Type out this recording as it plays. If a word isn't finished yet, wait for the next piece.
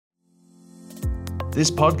This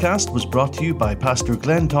podcast was brought to you by Pastor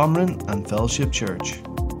Glenn Tomrin and Fellowship Church.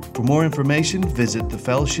 For more information, visit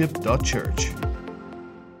thefellowship.church.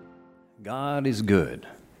 God is good.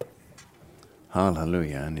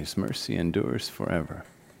 Hallelujah. And His mercy endures forever.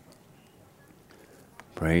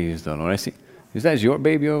 Praise the Lord. I see. Is that your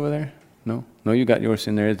baby over there? No? No, you got yours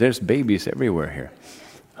in there. There's babies everywhere here.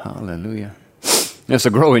 Hallelujah. It's a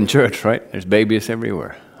growing church, right? There's babies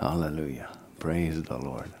everywhere. Hallelujah. Praise the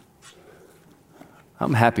Lord.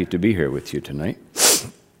 I'm happy to be here with you tonight.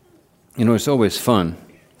 You know, it's always fun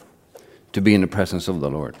to be in the presence of the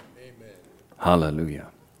Lord. Amen. Hallelujah.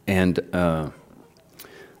 And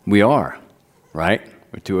we are, right?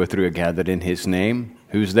 Where two or three are gathered in His name.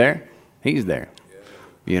 Who's there? He's there. Yeah.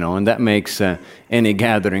 You know, and that makes any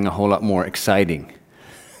gathering a whole lot more exciting.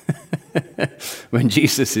 When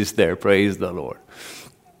Jesus is there, praise the Lord.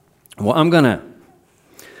 Well, I'm going to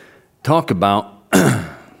talk about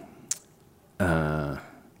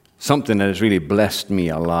something that has really blessed me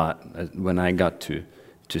a lot when I got to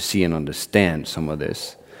see and understand some of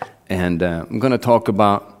this. And I'm going to talk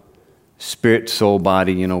about spirit, soul,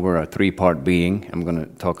 body. You know, we're a three-part being. I'm going to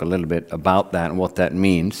talk a little bit about that and what that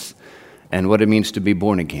means and what it means to be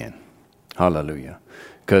born again. Hallelujah.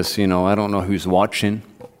 Because, you know, I don't know who's watching,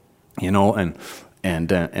 you know,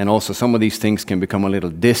 and also some of these things can become a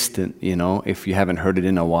little distant, you know, if you haven't heard it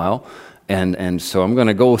in a while. And so I'm going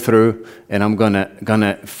to go through, and I'm going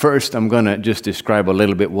to just describe a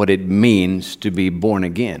little bit what it means to be born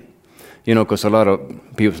again. You know, because a lot of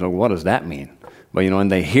people say, what does that mean? But, you know, and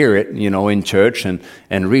they hear it, you know, in church and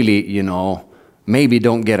really, you know, maybe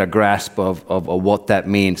don't get a grasp of what that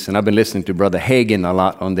means. And I've been listening to Brother Hagin a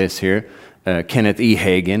lot on this here, Kenneth E.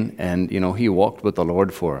 Hagin, and, you know, he walked with the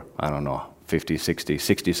Lord for, I don't know, 50,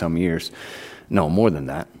 60 some years. No, more than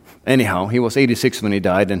that. Anyhow, he was 86 when he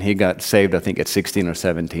died, and he got saved, I think, at 16 or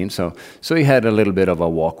 17. So he had a little bit of a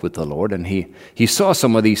walk with the Lord, and he saw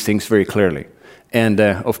some of these things very clearly. And,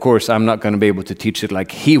 of course, I'm not going to be able to teach it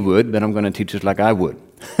like he would, but I'm going to teach it like I would.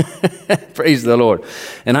 Praise the Lord.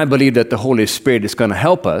 And I believe that the Holy Spirit is going to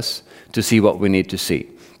help us to see what we need to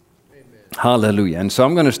see. Amen. Hallelujah. And so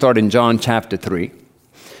I'm going to start in John chapter 3.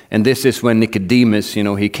 And this is when Nicodemus, you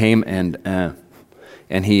know, he came and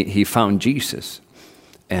he found Jesus.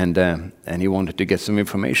 And he wanted to get some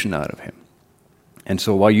information out of him. And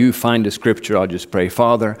so while you find the scripture, I'll just pray.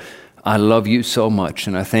 Father, I love you so much,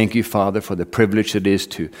 and I thank you, Father, for the privilege it is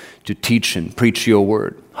to teach and preach your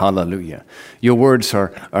word. Hallelujah. Your words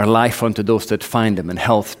are life unto those that find them, and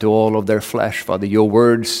health to all of their flesh, Father. Your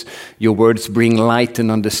words bring light and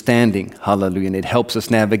understanding. Hallelujah. And it helps us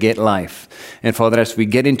navigate life. And Father, as we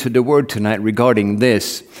get into the word tonight regarding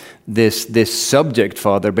this subject,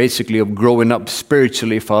 Father, basically of growing up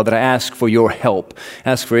spiritually, Father, I ask for your help.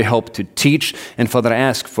 Ask for your help to teach. And Father, I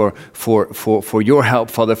ask for your help,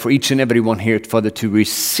 Father, for each and every one here, Father, to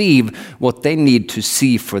receive what they need to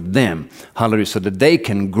see for them. Hallelujah. So that they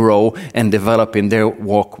can grow and develop in their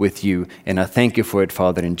walk with you. And I thank you for it,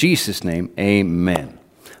 Father, in Jesus' name. Amen.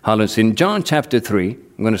 Hallelujah. So in John chapter 3,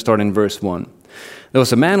 I'm going to start in verse 1. There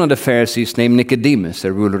was a man of the Pharisees named Nicodemus,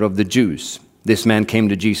 a ruler of the Jews. This man came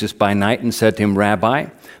to Jesus by night and said to him, Rabbi,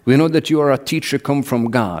 we know that you are a teacher come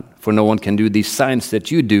from God, for no one can do these signs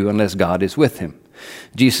that you do unless God is with him.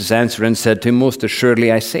 Jesus answered and said to him, Most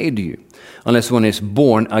assuredly I say to you, unless one is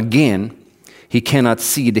born again, he cannot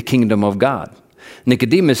see the kingdom of God.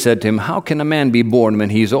 Nicodemus said to him, How can a man be born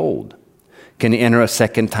when he is old? Can he enter a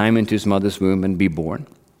second time into his mother's womb and be born?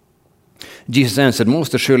 Jesus answered,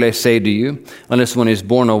 Most assuredly I say to you, unless one is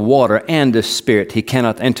born of water and the Spirit, he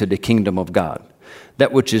cannot enter the kingdom of God.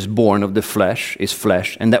 That which is born of the flesh is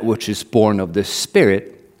flesh, and that which is born of the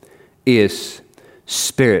Spirit is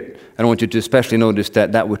spirit. I want you to especially notice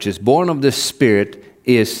that which is born of the Spirit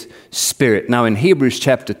is spirit. Now in Hebrews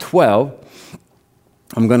chapter 12,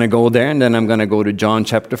 I'm going to go there, and then I'm going to go to John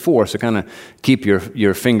chapter 4. So kind of keep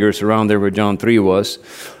your fingers around there where John 3 was.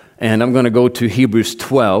 And I'm going to go to Hebrews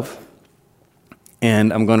 12.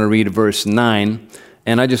 And I'm going to read verse 9.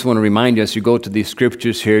 And I just want to remind you, as you go to these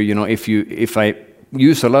scriptures here, you know, if I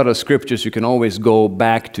use a lot of scriptures, you can always go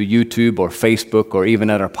back to YouTube or Facebook or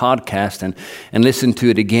even at our podcast and listen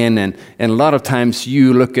to it again. And a lot of times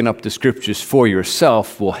you looking up the scriptures for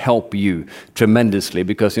yourself will help you tremendously,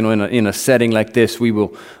 because, you know, in a setting like this, we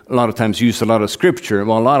will a lot of times use a lot of scripture.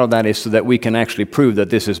 Well, a lot of that is so that we can actually prove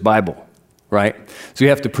that this is Bible. Right? So you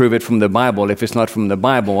have to prove it from the Bible. If it's not from the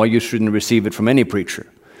Bible, well, you shouldn't receive it from any preacher.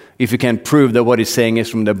 If you can't prove that what he's saying is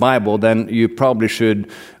from the Bible, then you probably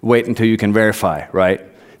should wait until you can verify, right?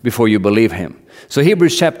 before you believe him. So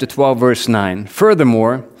Hebrews chapter 12, verse 9.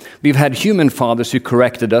 Furthermore, we've had human fathers who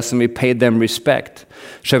corrected us, and we paid them respect.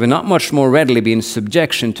 Shall we not much more readily be in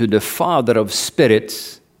subjection to the Father of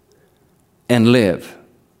spirits and live?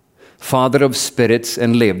 Father of spirits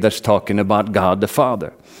and live. That's talking about God the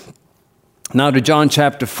Father. Now to John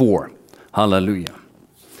chapter 4. Hallelujah.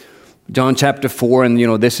 John chapter 4,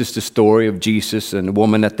 and this is the story of Jesus and the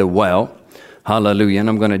woman at the well. Hallelujah. And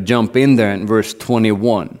I'm going to jump in there in verse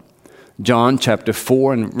 21. John chapter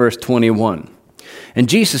 4 and verse 21. And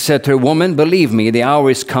Jesus said to her, Woman, believe me, the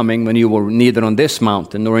hour is coming when you will neither on this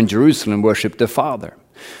mountain nor in Jerusalem worship the Father.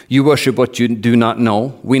 You worship what you do not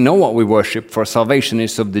know. We know what we worship, for salvation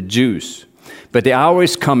is of the Jews. But the hour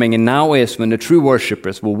is coming, and now is, when the true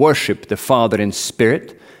worshipers will worship the Father in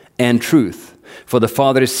spirit and truth. For the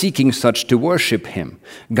Father is seeking such to worship him.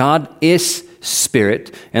 God is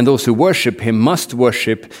spirit, and those who worship him must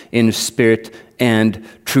worship in spirit and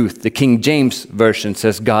truth. The King James Version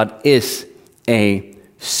says God is a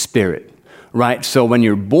spirit. Right? So when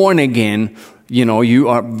you're born again,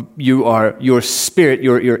 your spirit,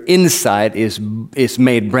 your inside is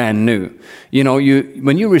made brand new.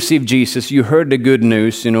 When you receive Jesus, you heard the good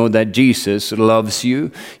news, that Jesus loves you,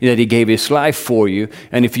 that he gave his life for you.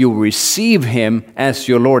 And if you receive him as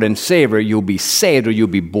your Lord and Savior, you'll be saved or you'll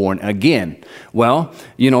be born again. Well,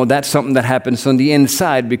 that's something that happens on the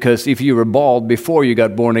inside, because if you were bald before you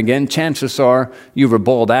got born again, chances are you were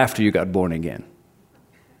bald after you got born again.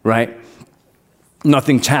 Right?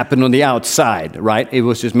 Nothing's happened on the outside, right? It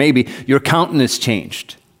was just maybe your countenance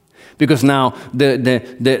changed, because now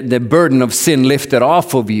the burden of sin lifted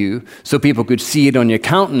off of you, so people could see it on your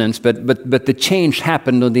countenance. But the change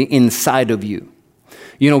happened on the inside of you.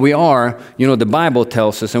 We are. The Bible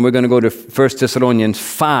tells us, and we're going to go to 1 Thessalonians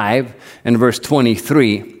 5 and verse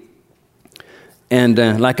 23.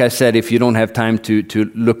 And like I said, if you don't have time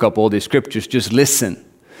to look up all these scriptures, just listen.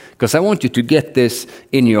 Because I want you to get this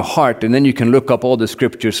in your heart, and then you can look up all the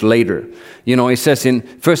scriptures later. It says in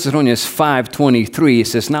 1 Thessalonians 5:23, it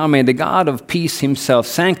says, Now may the God of peace himself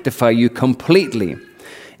sanctify you completely,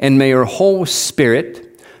 and may your whole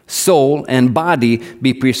spirit, soul, and body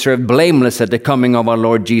be preserved blameless at the coming of our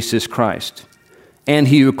Lord Jesus Christ. And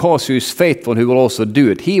he who calls you is faithful, who will also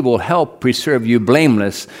do it. He will help preserve you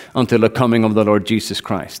blameless until the coming of the Lord Jesus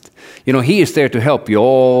Christ. He is there to help you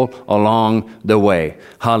all along the way.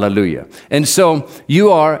 Hallelujah. And so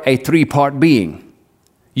you are a three-part being.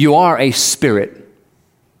 You are a spirit.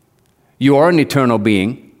 You are an eternal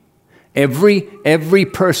being. Every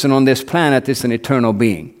person on this planet is an eternal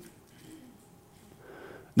being.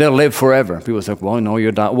 They'll live forever. People say, well, no,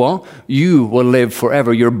 you're not. Well, you will live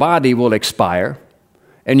forever. Your body will expire,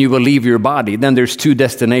 and you will leave your body. Then there's two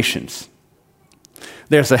destinations.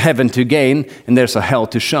 There's a heaven to gain, and there's a hell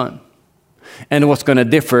to shun. And what's going to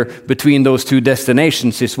differ between those two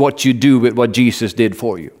destinations is what you do with what Jesus did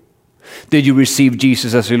for you. Did you receive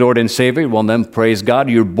Jesus as your Lord and Savior? Well, then praise God,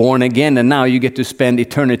 you're born again, and now you get to spend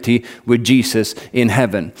eternity with Jesus in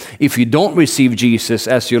heaven. If you don't receive Jesus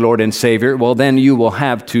as your Lord and Savior, well, then you will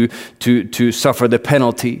have to suffer the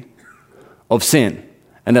penalty of sin,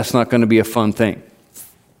 and that's not going to be a fun thing.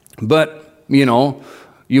 But,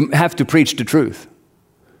 you have to preach the truth.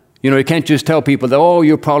 You can't just tell people that, oh,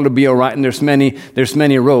 you'll probably be all right, and there's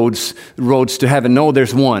many roads to heaven. No,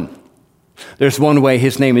 there's one. There's one way.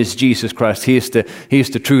 His name is Jesus Christ. He is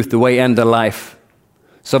the truth, the way, and the life.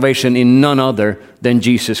 Salvation in none other than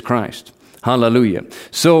Jesus Christ. Hallelujah.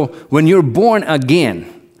 So when you're born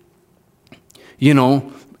again,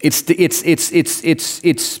 it's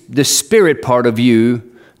the spirit part of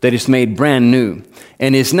you that is made brand new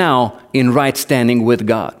and is now in right standing with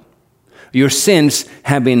God. Your sins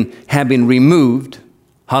have been removed.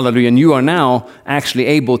 Hallelujah. And you are now actually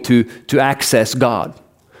able to access God,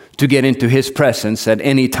 to get into his presence at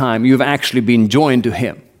any time. You've actually been joined to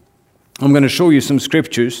him. I'm going to show you some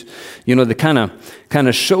scriptures, that kind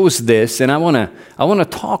of shows this, and I want to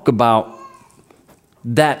talk about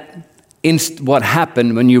that what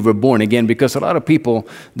happened when you were born again, because a lot of people,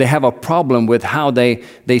 they have a problem with how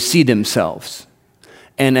they see themselves.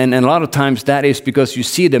 And a lot of times that is because you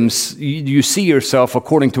see yourself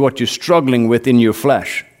according to what you're struggling with in your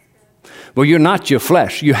flesh. Well, you're not your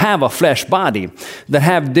flesh. You have a flesh body that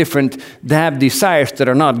have desires that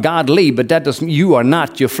are not godly, but that doesn't. You are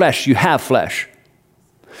not your flesh. You have flesh.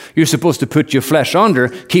 You're supposed to put your flesh under,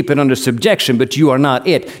 keep it under subjection, but you are not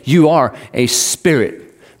it. You are a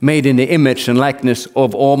spirit made in the image and likeness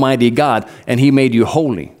of Almighty God, and he made you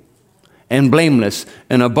holy and blameless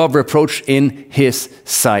and above reproach in his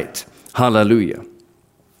sight. Hallelujah.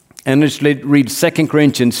 And let's read 2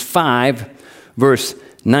 Corinthians 5, verse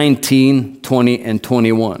 19, 20, and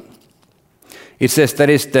 21. It says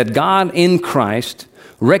that God in Christ,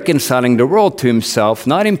 reconciling the world to himself,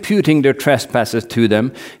 not imputing their trespasses to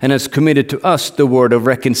them, and has committed to us the word of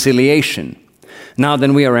reconciliation. Now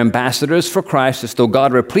then, we are ambassadors for Christ, as though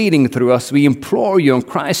God were pleading through us. We implore you on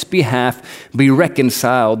Christ's behalf, be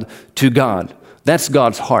reconciled to God. That's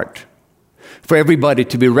God's heart. For everybody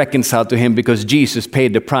to be reconciled to him, because Jesus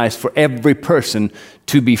paid the price for every person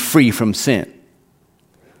to be free from sin.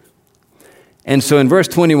 And so in verse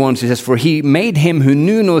 21, he says, for he made him who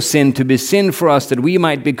knew no sin to be sin for us, that we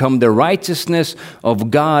might become the righteousness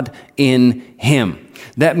of God in him.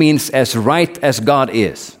 That means as right as God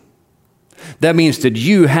is. That means that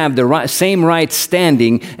you have the same right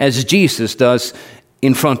standing as Jesus does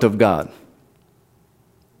in front of God.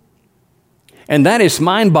 And that is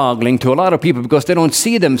mind-boggling to a lot of people, because they don't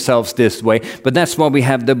see themselves this way. But that's why we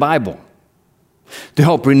have the Bible, to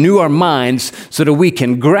help renew our minds so that we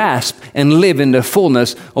can grasp and live in the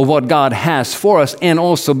fullness of what God has for us, and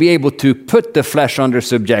also be able to put the flesh under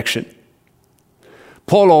subjection.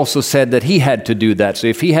 Paul also said that he had to do that. So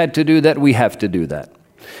if he had to do that, we have to do that.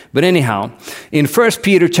 But anyhow, in 1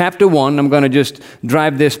 Peter chapter 1, I'm going to just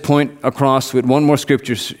drive this point across with one more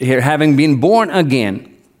scripture here. Having been born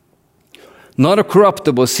again, not a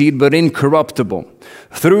corruptible seed, but incorruptible,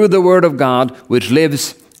 through the word of God, which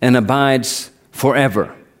lives and abides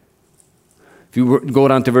forever. If you go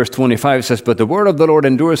down to verse 25, it says, but the word of the Lord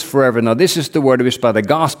endures forever. Now this is the word which by the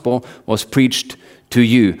gospel was preached to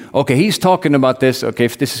you. Okay, he's talking about this. Okay,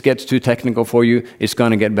 if this gets too technical for you, it's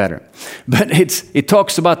going to get better. But it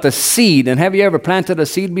talks about the seed. And have you ever planted a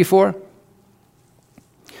seed before?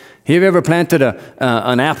 Have you ever planted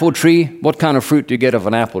an apple tree? What kind of fruit do you get of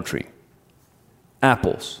an apple tree?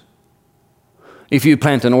 Apples. If you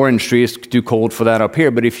plant an orange tree, it's too cold for that up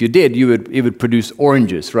here, but if you did, it would produce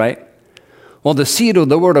oranges, right? Well, the seed of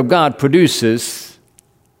the Word of God produces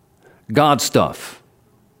God stuff.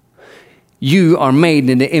 You are made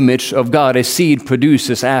in the image of God. A seed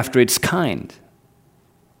produces after its kind.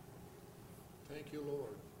 Thank you,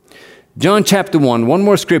 Lord. John chapter 1, one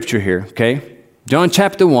more scripture here, okay? John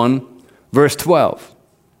chapter 1, verse 12.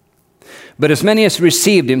 But as many as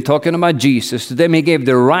received him, talking about Jesus, to them he gave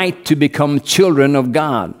the right to become children of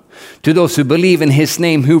God. To those who believe in his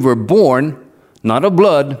name, who were born, not of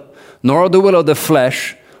blood, nor of the will of the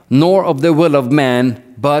flesh, nor of the will of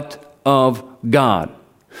man, but of God.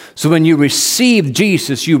 So when you received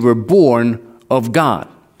Jesus, you were born of God.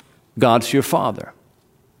 God's your Father.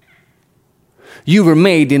 You were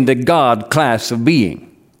made in the God class of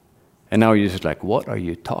being. And now you're just like, what are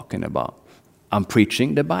you talking about? I'm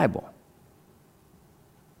preaching the Bible.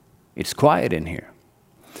 It's quiet in here.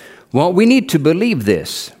 Well, we need to believe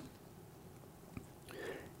this.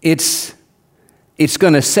 It's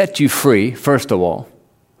going to set you free, first of all.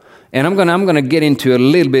 And I'm going to get into a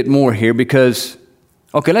little bit more here because,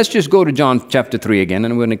 okay, let's just go to John chapter 3 again,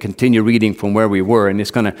 and I'm going to continue reading from where we were, and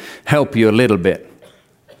it's going to help you a little bit.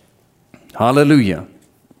 Hallelujah.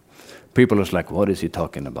 People are like, what is he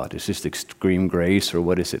talking about? Is this extreme grace, or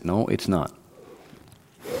what is it? No, it's not.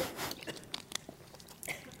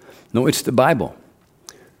 No, it's the Bible.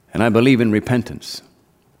 And I believe in repentance.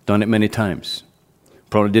 Done it many times.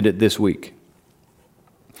 Probably did it this week.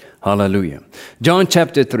 Hallelujah. John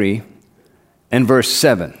chapter 3 and verse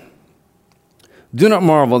 7. Do not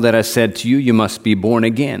marvel that I said to you, you must be born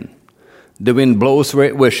again. The wind blows where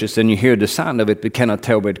it wishes, and you hear the sound of it, but cannot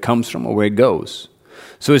tell where it comes from or where it goes.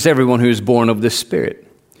 So is everyone who is born of the Spirit.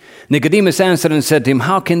 Nicodemus answered and said to him,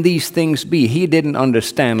 how can these things be? He didn't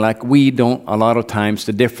understand, like we don't a lot of times,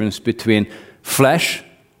 the difference between flesh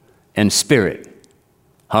and spirit.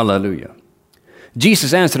 Hallelujah.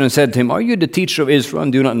 Jesus answered and said to him, are you the teacher of Israel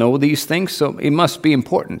and do not know these things? So it must be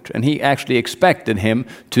important. And he actually expected him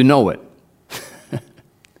to know it.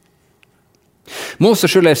 Most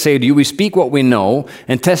assuredly I say to you, we speak what we know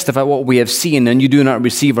and testify what we have seen, and you do not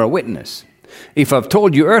receive our witness. If I've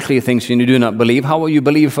told you earthly things and you do not believe, how will you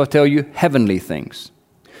believe if I tell you heavenly things?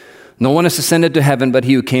 No one has ascended to heaven but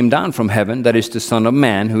he who came down from heaven, that is the Son of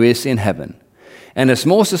Man who is in heaven. And as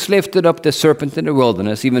Moses lifted up the serpent in the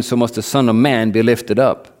wilderness, even so must the Son of Man be lifted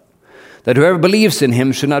up, that whoever believes in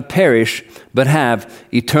him should not perish but have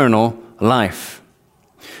eternal life.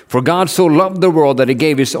 For God so loved the world that he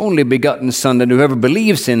gave his only begotten Son, that whoever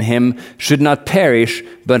believes in him should not perish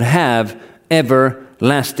but have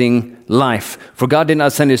everlasting life. For God did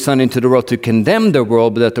not send his Son into the world to condemn the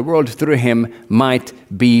world, but that the world through him might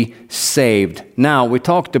be saved. Now, we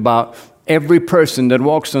talked about every person that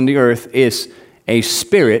walks on the earth is a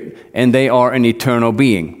spirit, and they are an eternal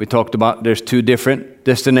being. We talked about there's two different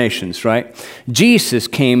destinations, right? Jesus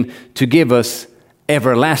came to give us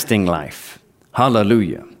everlasting life.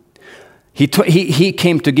 Hallelujah. He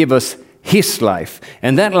came to give us His life,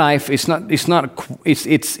 and that life is not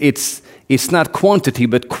quantity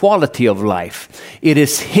but quality of life. It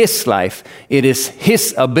is His life. It is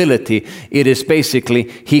His ability. It is basically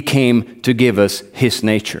He came to give us His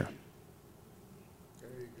nature.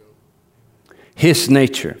 His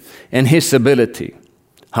nature and His ability.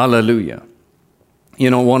 Hallelujah. You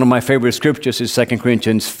know, one of my favorite scriptures is 2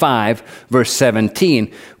 Corinthians 5, verse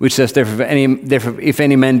 17, which says, Therefore, if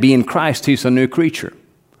any man be in Christ, he is a new creature.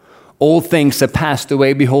 All things have passed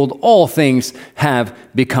away. Behold, all things have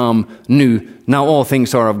become new. Now all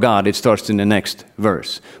things are of God. It starts in the next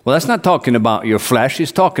verse. Well, that's not talking about your flesh.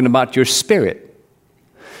 It's talking about your spirit.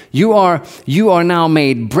 You are now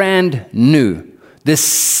made brand new. This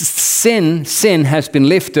sin has been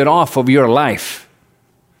lifted off of your life.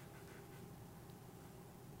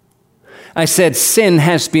 I said sin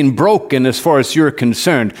has been broken as far as you're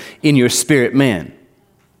concerned in your spirit man.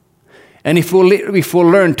 And if we'll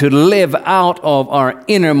learn to live out of our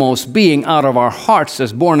innermost being, out of our hearts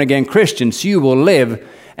as born-again Christians, you will live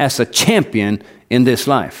as a champion in this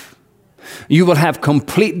life. You will have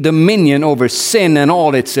complete dominion over sin and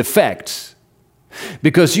all its effects,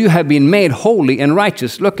 because you have been made holy and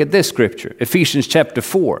righteous. Look at this scripture, Ephesians chapter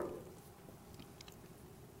 4.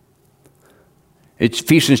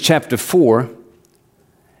 Ephesians chapter 4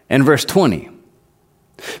 and verse 20.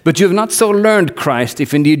 But you have not so learned Christ,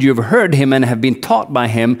 if indeed you have heard Him and have been taught by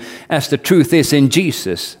Him, as the truth is in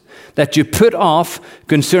Jesus, that you put off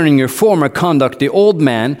concerning your former conduct the old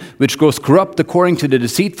man, which grows corrupt according to the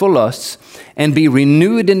deceitful lusts, and be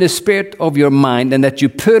renewed in the spirit of your mind, and that you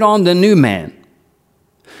put on the new man,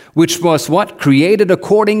 which was what? Created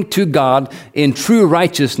according to God in true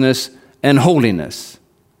righteousness and holiness.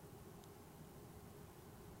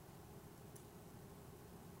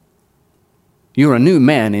 You're a new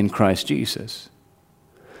man in Christ Jesus.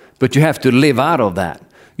 But you have to live out of that.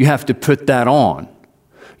 You have to put that on.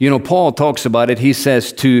 You know, Paul talks about it. He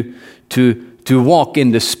says to walk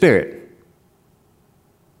in the Spirit.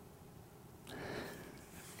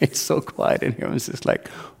 It's so quiet in here. It's just like,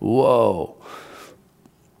 whoa.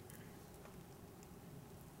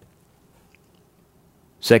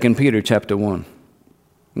 Second Peter chapter 1.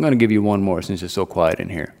 I'm going to give you one more since it's so quiet in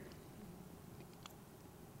here.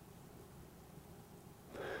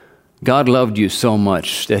 God loved you so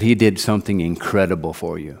much that He did something incredible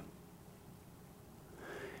for you.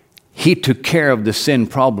 He took care of the sin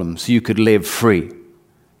problem so you could live free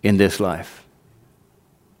in this life.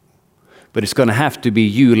 But it's going to have to be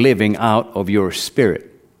you living out of your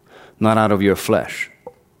spirit, not out of your flesh.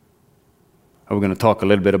 We're going to talk a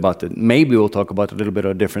little bit about that. Maybe we'll talk about a little bit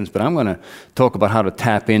of a difference, but I'm going to talk about how to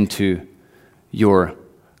tap into your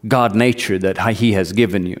God nature that He has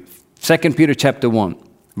given you. 2 Peter chapter 1.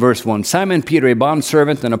 Verse 1, Simon Peter, a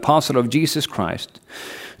bondservant and apostle of Jesus Christ,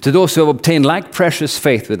 to those who have obtained like precious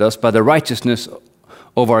faith with us by the righteousness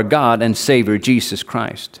of our God and Savior Jesus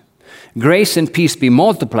Christ. Grace and peace be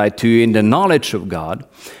multiplied to you in the knowledge of God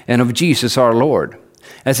and of Jesus our Lord,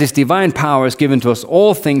 as His divine power has given to us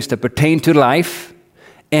all things that pertain to life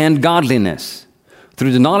and godliness,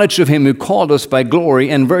 through the knowledge of Him who called us by glory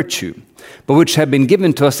and virtue, but which have been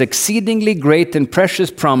given to us exceedingly great and precious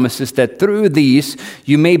promises, that through these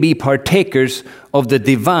you may be partakers of the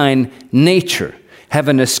divine nature,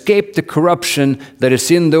 having escaped the corruption that is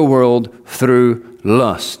in the world through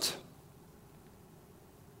lust.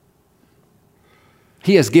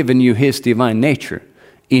 He has given you His divine nature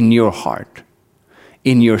in your heart,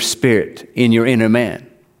 in your spirit, in your inner man,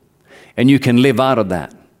 and you can live out of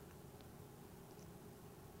that.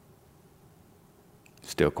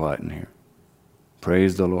 Still quiet in here.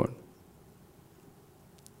 Praise the Lord.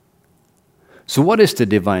 So what is the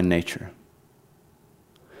divine nature?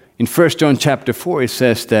 In 1 John chapter 4, it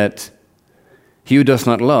says that he who does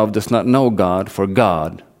not love does not know God, for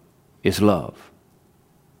God is love.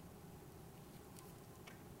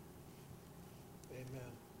 Amen.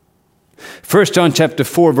 1 John chapter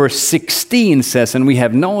 4, verse 16 says, and we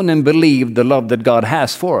have known and believed the love that God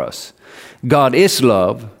has for us. God is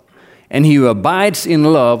love. And he who abides in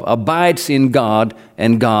love abides in God,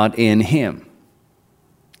 and God in him.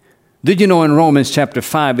 Did you know in Romans chapter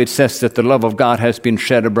 5 it says that the love of God has been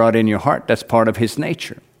shed abroad in your heart? That's part of His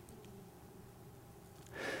nature.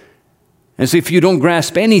 And so if you don't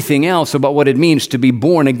grasp anything else about what it means to be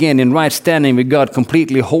born again in right standing with God,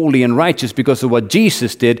 completely holy and righteous because of what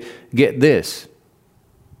Jesus did, get this.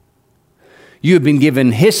 You have been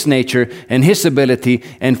given His nature and His ability,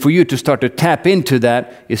 and for you to start to tap into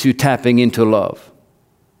that is you tapping into love.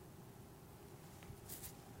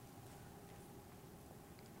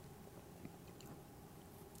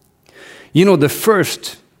 the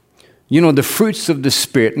fruits of the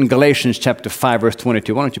Spirit in Galatians chapter 5, verse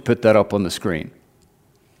 22. Why don't you put that up on the screen?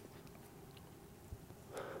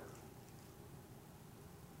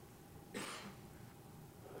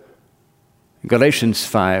 Galatians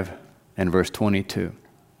 5 and verse 22.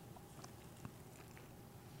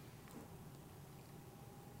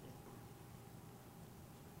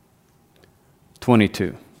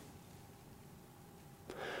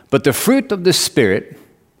 But the fruit of the Spirit,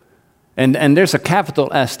 and there's a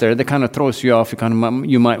capital S there that kind of throws you off.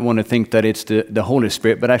 You might want to think that it's the Holy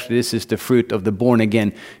Spirit, but actually this is the fruit of the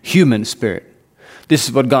born-again human spirit. This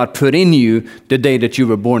is what God put in you the day that you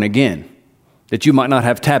were born again, that you might not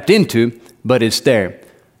have tapped into, but it's there.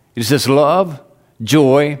 It says love,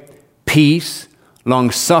 joy, peace,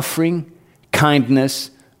 long-suffering, kindness,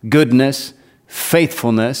 goodness,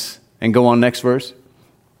 faithfulness, and go on next verse,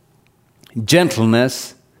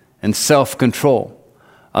 gentleness and self-control.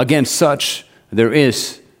 Against such there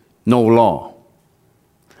is no law.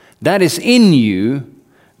 That is in you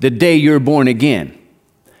the day you're born again.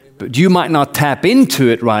 But you might not tap into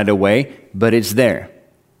it right away, but it's there.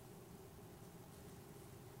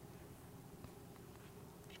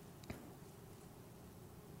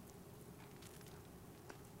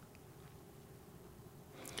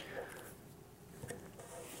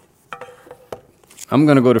 I'm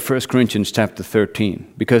going to go to 1 Corinthians chapter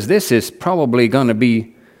 13, because this is probably going to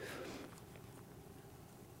be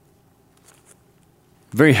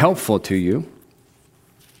very helpful to you.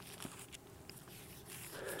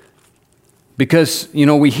 Because,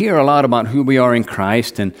 we hear a lot about who we are in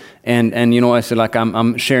Christ, and I said, like,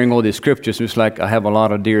 I'm sharing all these scriptures, it's like I have a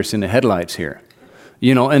lot of deers in the headlights here.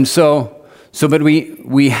 And but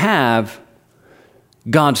we have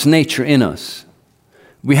God's nature in us.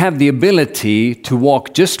 We have the ability to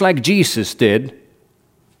walk just like Jesus did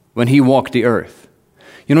when he walked the earth.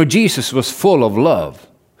 Jesus was full of love.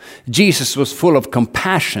 Jesus was full of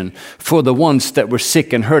compassion for the ones that were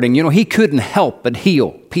sick and hurting. He couldn't help but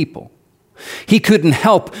heal people. He couldn't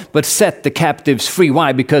help but set the captives free.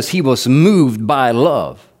 Why? Because he was moved by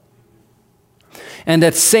love. And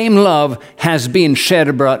that same love has been shed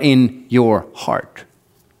abroad in your heart.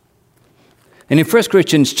 And in 1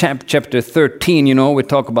 Corinthians chapter 13, we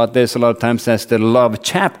talk about this a lot of times as the love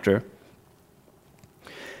chapter.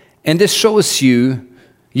 And this shows you,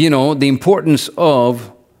 the importance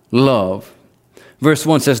of love. Verse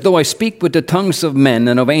 1 says, though I speak with the tongues of men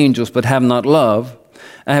and of angels, but have not love,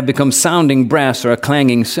 I have become sounding brass or a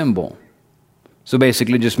clanging cymbal. So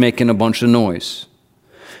basically just making a bunch of noise.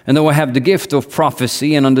 And though I have the gift of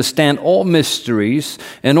prophecy and understand all mysteries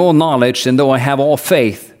and all knowledge, and though I have all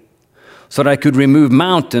faith, so that I could remove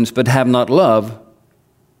mountains but have not love,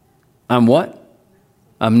 I'm what?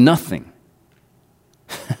 I'm nothing.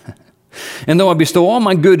 And though I bestow all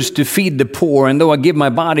my goods to feed the poor, and though I give my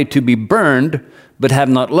body to be burned but have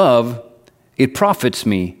not love, it profits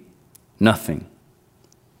me nothing.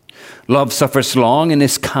 Love suffers long and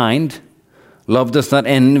is kind. Love does not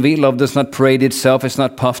envy. Love does not parade itself. It's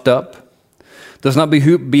not puffed up. Does not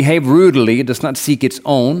behave rudely. Does not seek its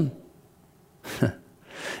own.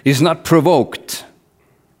 Is not provoked,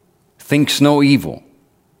 thinks no evil,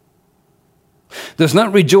 does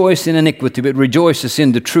not rejoice in iniquity, but rejoices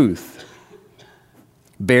in the truth,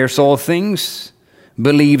 bears all things,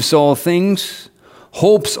 believes all things,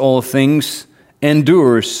 hopes all things,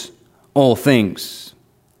 endures all things.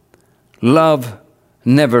 Love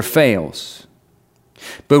never fails.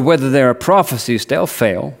 But whether there are prophecies, they'll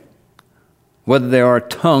fail. Whether there are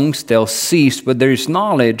tongues, they'll cease. But there is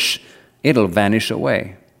knowledge, it'll vanish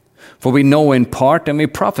away. For we know in part and we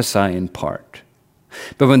prophesy in part.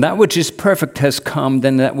 But when that which is perfect has come,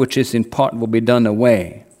 then that which is in part will be done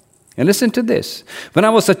away. And listen to this. When I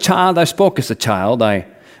was a child, I spoke as a child. I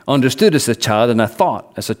understood as a child, and I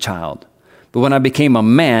thought as a child. But when I became a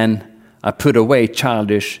man, I put away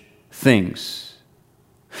childish things.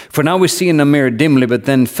 For now we see in a mirror dimly, but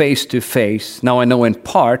then face to face. Now I know in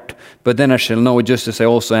part, but then I shall know just as I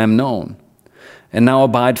also am known. And now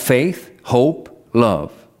abide faith, hope,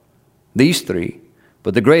 love. These three,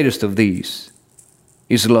 but the greatest of these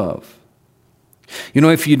is love.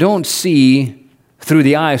 If you don't see through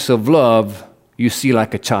the eyes of love, you see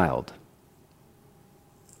like a child.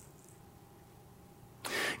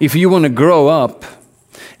 If you want to grow up,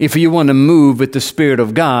 if you want to move with the Spirit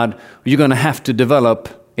of God, you're going to have to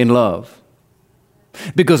develop in love.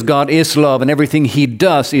 Because God is love, and everything he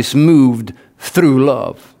does is moved through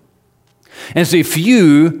love. And so if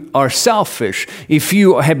you are selfish, if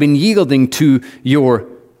you have been yielding to your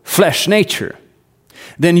flesh nature,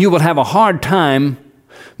 then you will have a hard time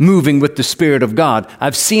moving with the Spirit of God.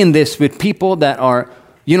 I've seen this with people that are,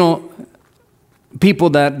 people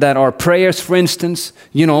that are prayers, for instance,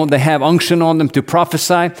 they have unction on them to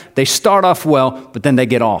prophesy. They start off well, but then they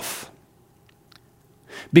get off.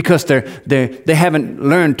 Because they haven't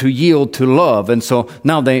learned to yield to love. And so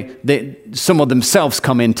now some of themselves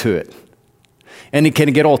come into it. And it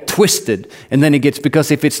can get all twisted. And then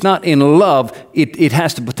because if it's not in love, it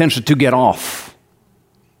has the potential to get off.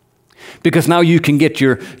 Because now you can get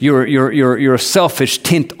your selfish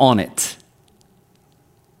tint on it.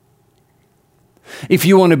 If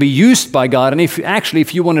you want to be used by God, and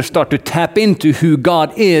if you want to start to tap into who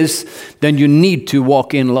God is, then you need to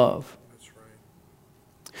walk in love.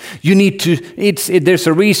 You need to, there's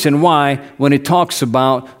a reason why when it talks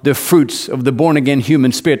about the fruits of the born-again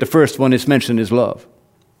human spirit, the first one is mentioned is love.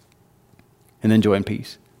 And then joy and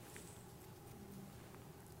peace.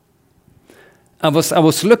 I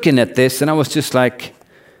was looking at this and I was just like,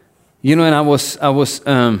 and I was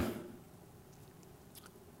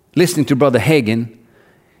listening to Brother Hagin,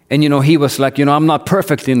 and he was like, I'm not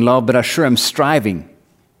perfect in love, but I sure am striving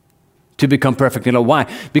to become perfect in love. Why?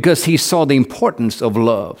 Because he saw the importance of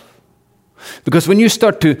love. Because when you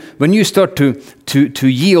start to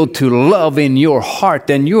yield to love in your heart,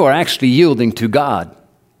 then you are actually yielding to God.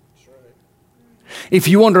 If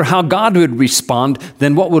you wonder how God would respond,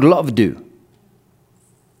 then what would love do?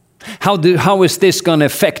 How is this going to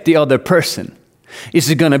affect the other person?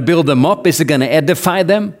 Is it going to build them up? Is it going to edify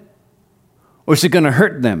them? Or is it going to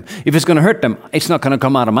hurt them? If it's going to hurt them, it's not going to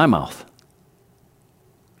come out of my mouth.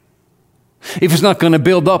 If it's not going to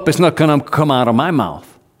build up, it's not going to come out of my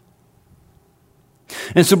mouth.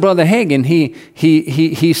 And so Brother Hagin,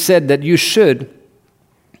 he said that you should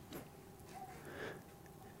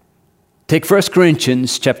take 1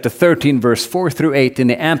 Corinthians chapter 13, verse 4 through 8 in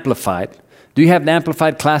the Amplified. Do you have the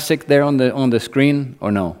Amplified Classic there on the screen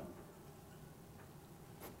or no?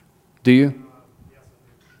 Do you?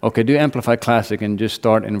 Okay, do Amplified Classic and just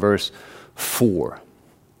start in verse 4.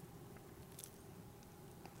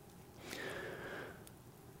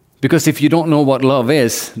 Because if you don't know what love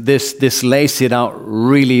is, this lays it out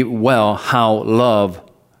really well how love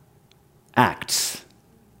acts.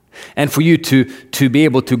 And for you to be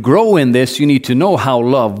able to grow in this, you need to know how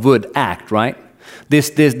love would act, right?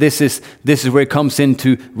 This is where it comes in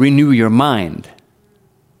to renew your mind.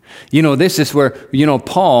 This is where,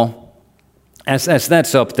 Paul, as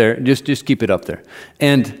that's up there, just keep it up there.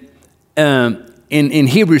 And in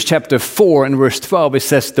Hebrews chapter 4 and verse 12, it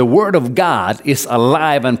says, the word of God is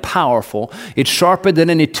alive and powerful. It's sharper than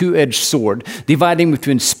any two-edged sword, dividing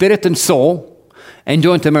between spirit and soul, and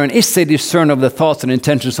joint to marrow, and is a discern of the thoughts and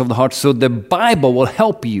intentions of the heart. So the Bible will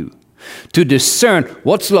help you to discern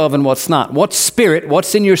what's love and what's not, what's spirit,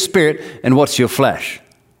 what's in your spirit, and what's your flesh.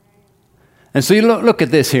 And so you look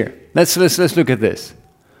at this here. Let's look at this.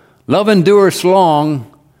 Love endures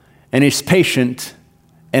long and is patient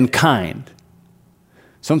and kind.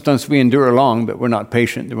 Sometimes we endure long, but we're not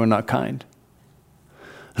patient and we're not kind.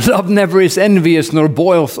 Love never is envious nor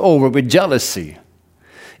boils over with jealousy.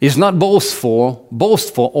 Is not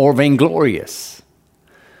boastful or vainglorious.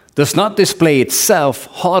 Does not display itself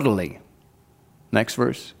haughtily. Next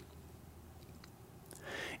verse.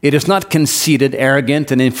 It is not conceited,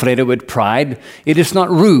 arrogant, and inflated with pride. It is not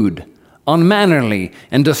rude, unmannerly,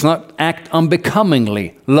 and does not act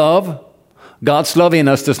unbecomingly. Love, God's love in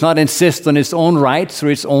us, does not insist on its own rights or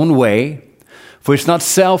its own way, for it's not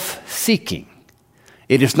self-seeking.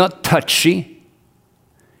 It is not touchy.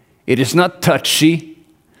 It is not touchy.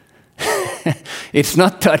 It's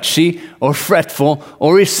not touchy or fretful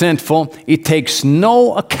or resentful. It takes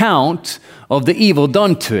no account of the evil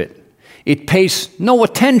done to it. It pays no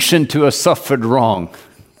attention to a suffered wrong.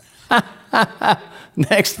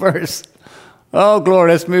 Next verse. Oh,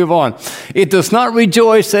 glory, let's move on. It does not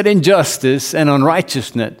rejoice at injustice and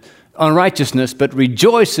unrighteousness, but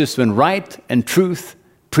rejoices when right and truth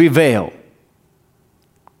prevail.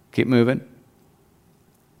 Keep moving.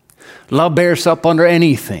 Love bears up under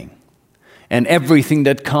anything, and everything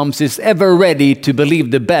that comes is ever ready to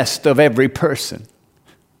believe the best of every person.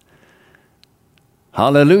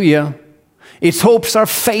 Hallelujah. Its hopes are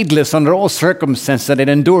fadeless under all circumstances, and it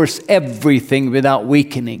endures everything without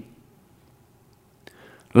weakening.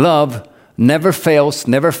 Love never fails,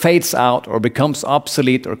 never fades out, or becomes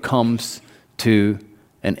obsolete, or comes to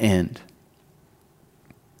an end.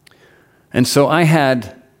 And so I'm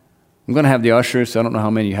going to have the ushers. I don't know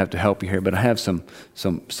how many you have to help you here, but I have some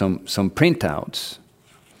printouts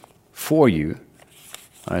for you.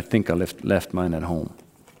 I think I left mine at home,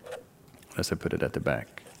 unless I put it at the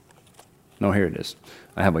back. No, here it is.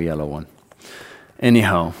 I have a yellow one.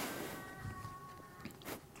 Anyhow,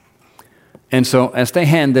 And so as they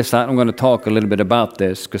hand this out, I'm going to talk a little bit about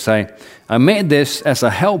this, because I made this as a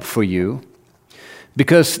help for you,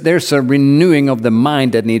 because there's a renewing of the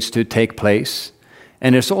mind that needs to take place.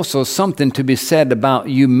 And there's also something to be said about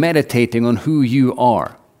you meditating on who you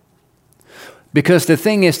are. Because the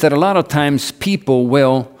thing is that a lot of times people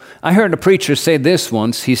will, I heard a preacher say this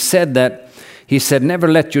once. He said, never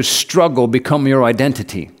let your struggle become your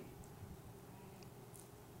identity.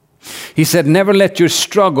 He said, never let your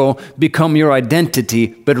struggle become your identity,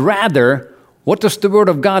 but rather, what does the Word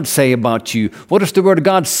of God say about you? What does the Word of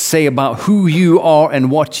God say about who you are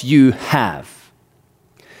and what you have?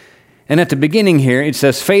 And at the beginning here, it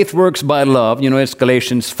says, faith works by love. It's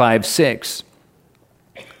Galatians 5:6.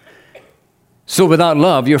 So without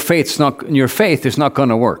love, your faith is not going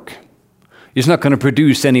to work. It's not going to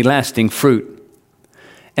produce any lasting fruit.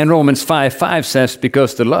 And Romans 5:5 says,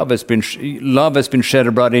 because the love has been shed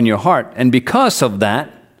abroad in your heart. And because of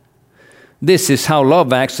that, this is how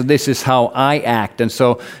love acts, so this is how I act. And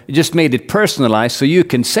so it just made it personalized so you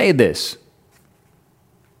can say this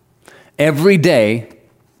every day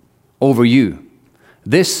over you.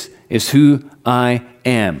 This is who I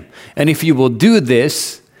am. And if you will do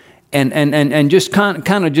this and just kind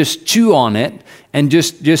of just chew on it and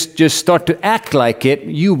just start to act like it,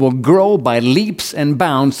 you will grow by leaps and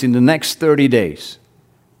bounds in the next 30 days.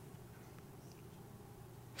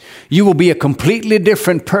 You will be a completely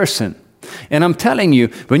different person. And I'm telling you,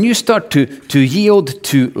 when you start to yield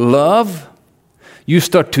to love, you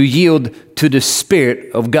start to yield to the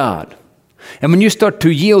Spirit of God. And when you start to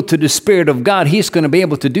yield to the Spirit of God, He's going to be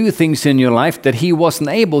able to do things in your life that He wasn't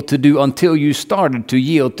able to do until you started to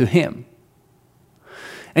yield to Him.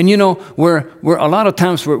 And we're a lot of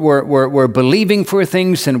times we're believing for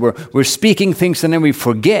things and we're speaking things, and then we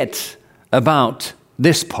forget about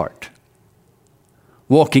this part.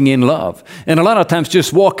 Walking in love. And a lot of times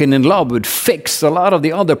just walking in love would fix a lot of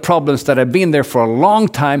the other problems that have been there for a long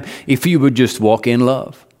time if you would just walk in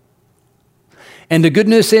love. And the good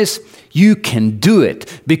news is you can do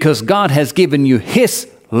it because God has given you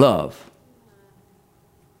His love.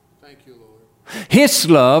 Thank you, Lord. His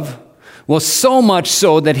love was so much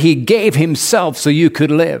so that He gave Himself so you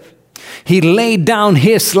could live. He laid down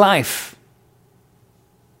His life.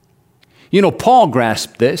 Paul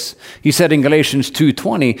grasped this. He said in Galatians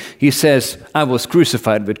 2:20, he says, I was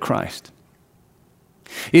crucified with Christ.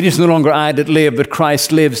 It is no longer I that live, but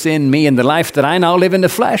Christ lives in me, and the life that I now live in the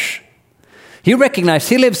flesh. He recognized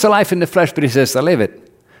he lives a life in the flesh, but he says, I live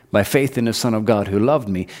it by faith in the Son of God who loved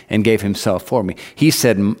me and gave Himself for me. He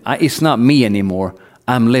said, it's not me anymore.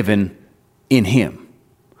 I'm living in Him.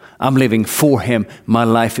 I'm living for Him. My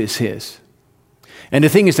life is His. And the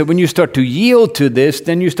thing is that when you start to yield to this,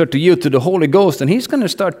 then you start to yield to the Holy Ghost, and He's going to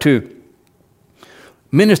start to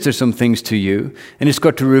minister some things to you, and He's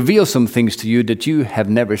got to reveal some things to you that you have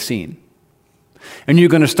never seen. And you're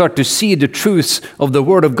going to start to see the truths of the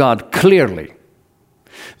Word of God clearly.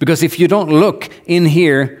 Because if you don't look in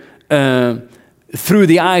here through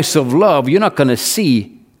the eyes of love, you're not going to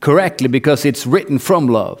see correctly because it's written from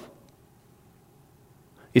love.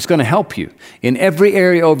 It's going to help you in every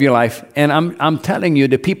area of your life. And I'm telling you,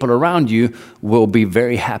 the people around you will be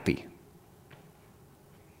very happy.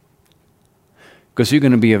 Because you're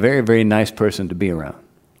going to be a very, very nice person to be around.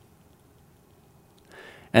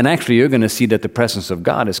 And actually, you're going to see that the presence of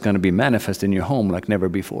God is going to be manifest in your home like never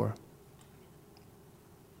before.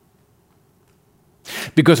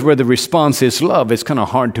 Because where the response is love, it's kind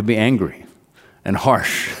of hard to be angry and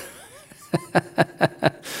harsh.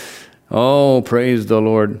 Oh, praise the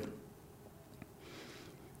Lord.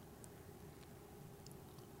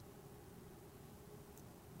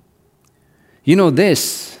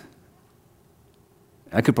 This,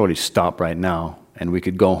 I could probably stop right now and we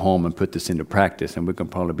could go home and put this into practice, and we can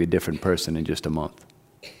probably be a different person in just a month.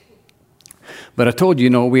 But I told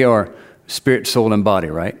you, we are spirit, soul, and body,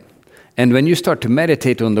 right? And when you start to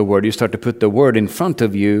meditate on the Word, you start to put the Word in front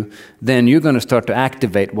of you, then you're going to start to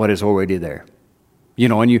activate what is already there.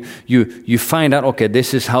 And you find out, okay,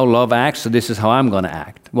 this is how love acts, so this is how I'm going to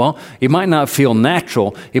act. Well, it might not feel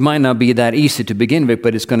natural. It might not be that easy to begin with,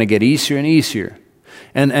 but it's going to get easier and easier.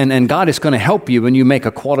 And God is going to help you when you make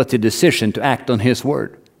a quality decision to act on His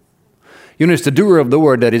Word. It's the doer of the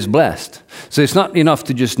Word that is blessed. So it's not enough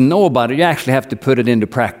to just know about it. You actually have to put it into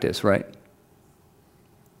practice, right?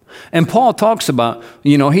 And Paul talks about,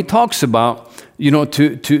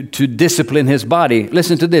 to discipline his body.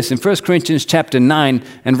 Listen to this in 1 Corinthians chapter 9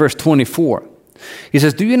 and verse 24. He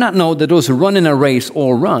says, do you not know that those who run in a race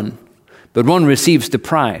all run, but one receives the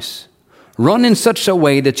prize? Run in such a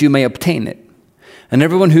way that you may obtain it. And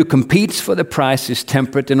everyone who competes for the prize is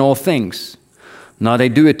temperate in all things. Now they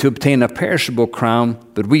do it to obtain a perishable crown,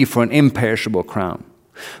 but we for an imperishable crown.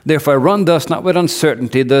 Therefore I run thus, not with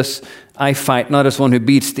uncertainty, thus I fight, not as one who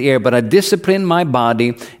beats the air, but I discipline my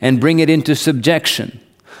body and bring it into subjection,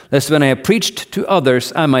 lest when I have preached to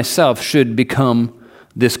others, I myself should become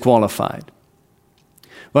disqualified.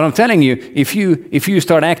 But I'm telling you, if you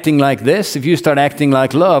start acting like this, if you start acting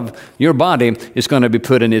like love, your body is going to be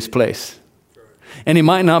put in its place. And it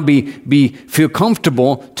might not feel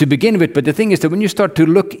comfortable to begin with, but the thing is that when you start to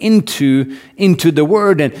look into the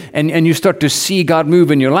Word and you start to see God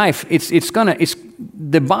move in your life,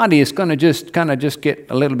 the body is gonna just get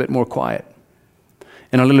a little bit more quiet,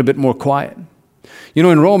 and a little bit more quiet. You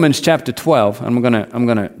know, in Romans chapter 12, I'm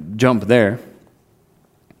gonna jump there,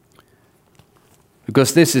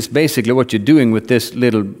 because this is basically what you're doing with this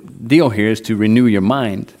little deal here, is to renew your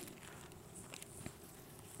mind.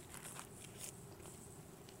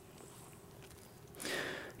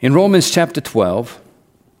 In Romans chapter 12,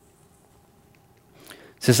 it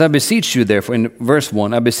says, I beseech you therefore, in verse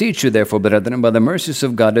 1, I beseech you therefore, brethren, by the mercies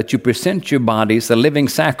of God, that you present your bodies a living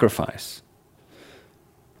sacrifice.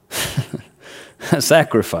 A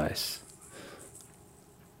sacrifice.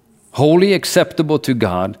 Holy, acceptable to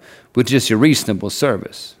God, which is your reasonable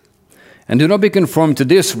service. And do not be conformed to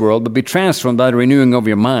this world, but be transformed by the renewing of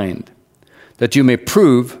your mind, that you may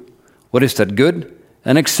prove what is that good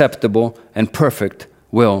and acceptable and perfect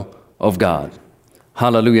will of God.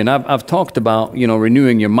 Hallelujah. And I've talked about,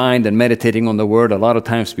 renewing your mind and meditating on the Word a lot of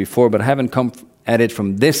times before, but I haven't come at it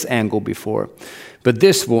from this angle before. But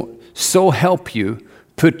this will so help you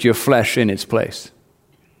put your flesh in its place.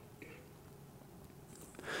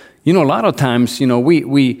 A lot of times,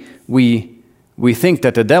 we think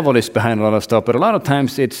that the devil is behind a lot of stuff, but a lot of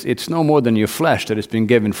times it's no more than your flesh that has been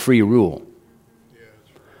given free rule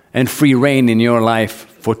and free reign in your life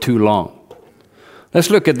for too long. Let's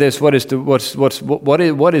look at this. What is the works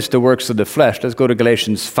of the flesh? Let's go to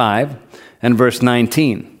Galatians 5 and verse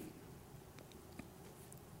 19.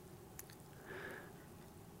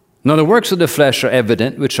 Now the works of the flesh are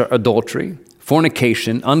evident, which are adultery,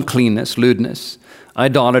 fornication, uncleanness, lewdness,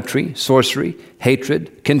 idolatry, sorcery,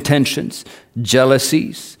 hatred, contentions,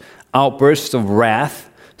 jealousies, outbursts of wrath,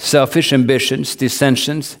 selfish ambitions,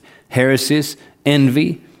 dissensions, heresies,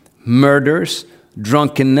 envy, murders,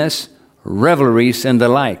 drunkenness, revelries, and the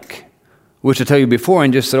like, which I tell you before,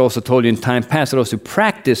 and just also told you in time past, that those who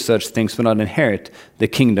practice such things will not inherit the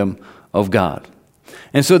kingdom of God.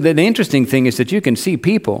 And so the interesting thing is that you can see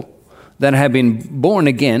people that have been born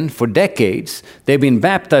again for decades, they've been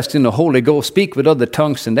baptized in the Holy Ghost, speak with other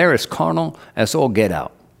tongues, and they're as carnal as all get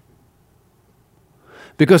out.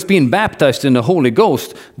 Because being baptized in the Holy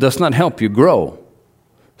Ghost does not help you grow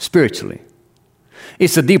spiritually.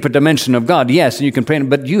 It's a deeper dimension of God, yes, and you can pray,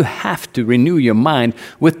 but you have to renew your mind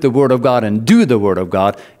with the Word of God and do the Word of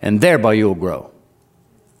God, and thereby you'll grow.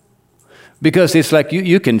 Because it's like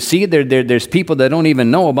you can see there's people that don't even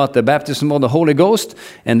know about the baptism of the Holy Ghost,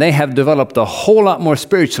 and they have developed a whole lot more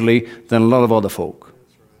spiritually than a lot of other folk.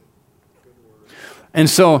 And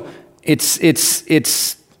so it's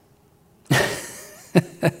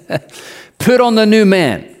put on the new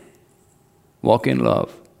man, walk in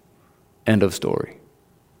love, end of story.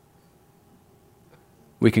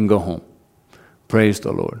 We can go home. Praise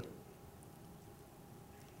the Lord.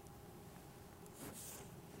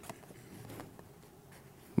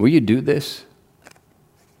 Will you do this?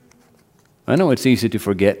 I know it's easy to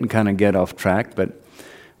forget and kind of get off track, but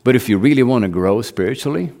if you really want to grow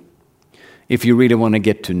spiritually, if you really want to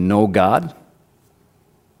get to know God,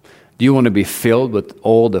 do you want to be filled with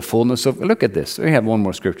all the fullness of... Look at this. We have one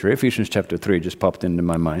more scripture. Ephesians chapter 3 just popped into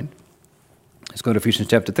my mind. Let's go to Ephesians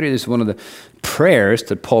chapter 3. This is one of the prayers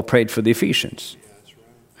that Paul prayed for the Ephesians. Yeah, that's right.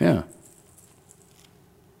 Yeah.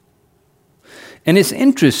 And it's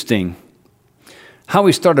interesting how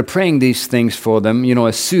he started praying these things for them,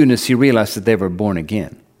 as soon as he realized that they were born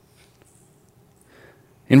again.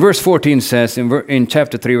 In verse 14 says, in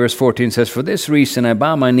chapter 3, verse 14 says, For this reason I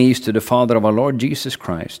bow my knees to the Father of our Lord Jesus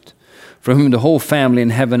Christ, from whom the whole family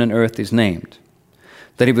in heaven and earth is named,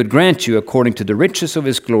 that he would grant you, according to the riches of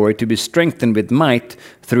his glory, to be strengthened with might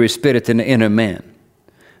through his Spirit in the inner man,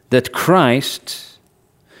 that Christ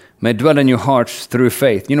may dwell in your hearts through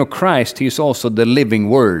faith. Christ, he is also the living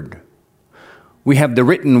Word. We have the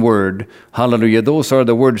written Word, hallelujah. Those are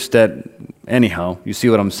the words that, anyhow, you see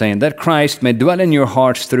what I'm saying, that Christ may dwell in your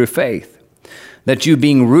hearts through faith, that you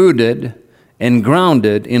being rooted and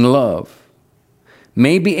grounded in love,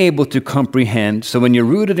 may be able to comprehend. So when you're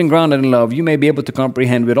rooted and grounded in love, you may be able to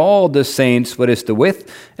comprehend with all the saints what is the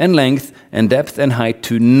width and length and depth and height,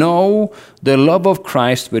 to know the love of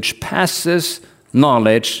Christ which passes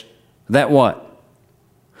knowledge, that what?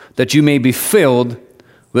 that you may be filled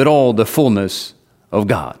with all the fullness of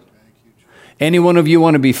God. Any one of you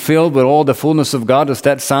want to be filled with all the fullness of God? Does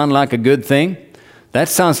that sound like a good thing? That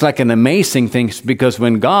sounds like an amazing thing, because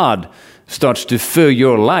when God starts to fill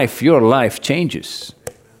your life changes.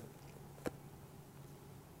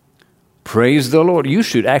 Praise the Lord. You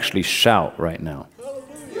should actually shout right now.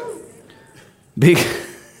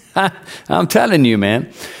 I'm telling you,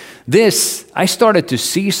 man. I started to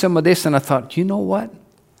see some of this and I thought, you know what?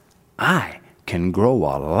 I can grow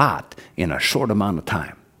a lot in a short amount of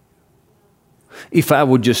time. If I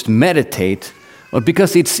would just meditate,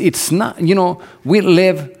 because it's not, we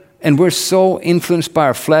live and we're so influenced by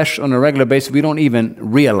our flesh on a regular basis, we don't even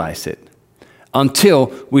realize it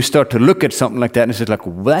until we start to look at something like that and it's like,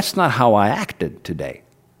 well, that's not how I acted today,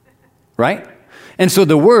 right? And so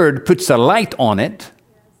the Word puts a light on it,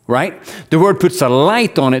 right? The Word puts a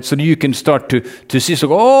light on it so that you can start to see, so,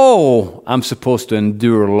 oh, I'm supposed to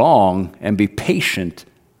endure long and be patient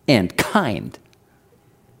and kind.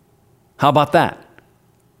 How about that?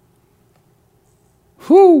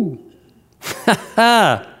 Whoo!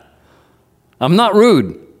 I'm not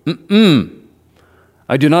rude.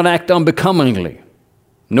 I do not act unbecomingly.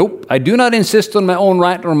 Nope. I do not insist on my own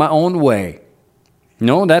right or my own way.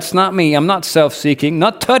 No, that's not me. I'm not self-seeking,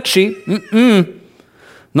 not touchy,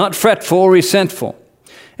 not fretful or resentful.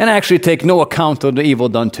 And I actually take no account of the evil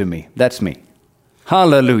done to me. That's me.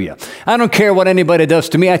 Hallelujah. I don't care what anybody does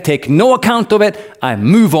to me. I take no account of it. I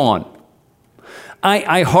move on.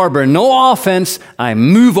 I harbor no offense. I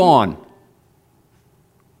move on.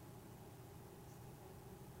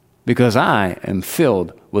 Because I am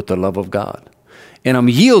filled with the love of God. And I'm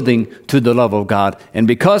yielding to the love of God. And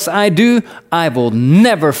because I do, I will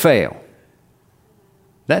never fail.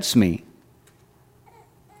 That's me.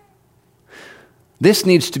 This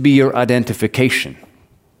needs to be your identification.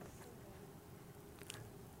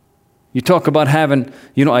 You talk about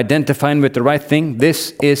identifying with the right thing.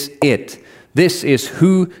 This is it. This is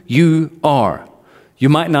who you are. You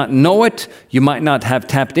might not know it. You might not have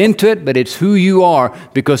tapped into it, but it's who you are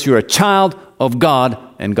because you're a child of God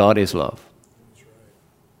and God is love.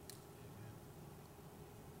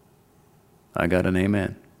 I got an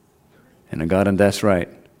amen. And I got an that's right.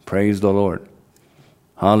 Praise the Lord.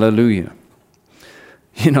 Hallelujah.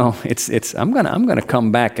 I'm gonna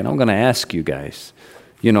come back and I'm gonna ask you guys,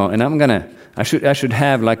 and I should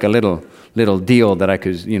have like a little deal that I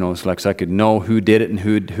could, it's like so I could know who did it and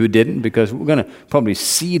who didn't, because we're gonna probably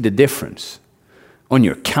see the difference on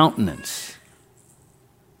your countenance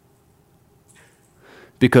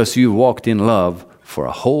because you walked in love for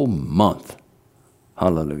a whole month.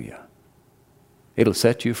 Hallelujah. It'll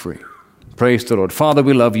set you free. Praise the Lord. Father,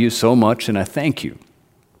 we love you so much, and I thank you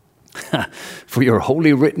for your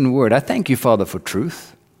holy written word. I thank you, Father, for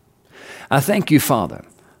truth. I thank you, Father,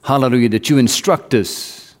 hallelujah, that you instruct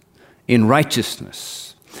us in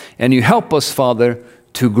righteousness. And you help us, Father,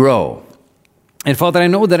 to grow. And Father, I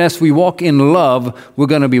know that as we walk in love, we're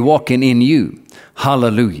going to be walking in you.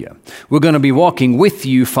 Hallelujah. We're going to be walking with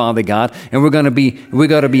you, Father God, and we're going to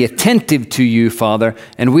be attentive to you, Father,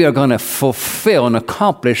 and we are going to fulfill and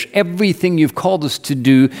accomplish everything you've called us to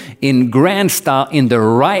do in grand style, in the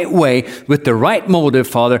right way, with the right motive,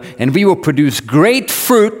 Father, and we will produce great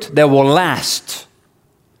fruit that will last.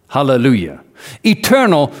 Hallelujah.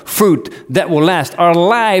 Eternal fruit that will last. Our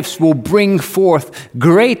lives will bring forth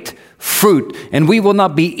great fruit, and we will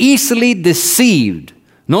not be easily deceived.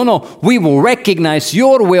 No, we will recognize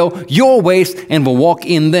your will, your ways, and will walk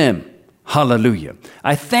in them. Hallelujah.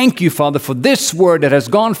 I thank you, Father, for this word that has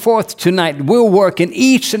gone forth tonight will work in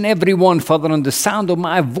each and every one, Father, on the sound of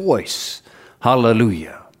my voice.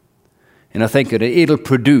 Hallelujah. And I thank you that it'll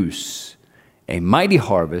produce a mighty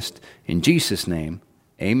harvest. In Jesus' name,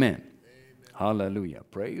 amen. Hallelujah.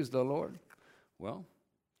 Praise the Lord. Well,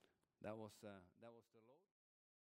 that was...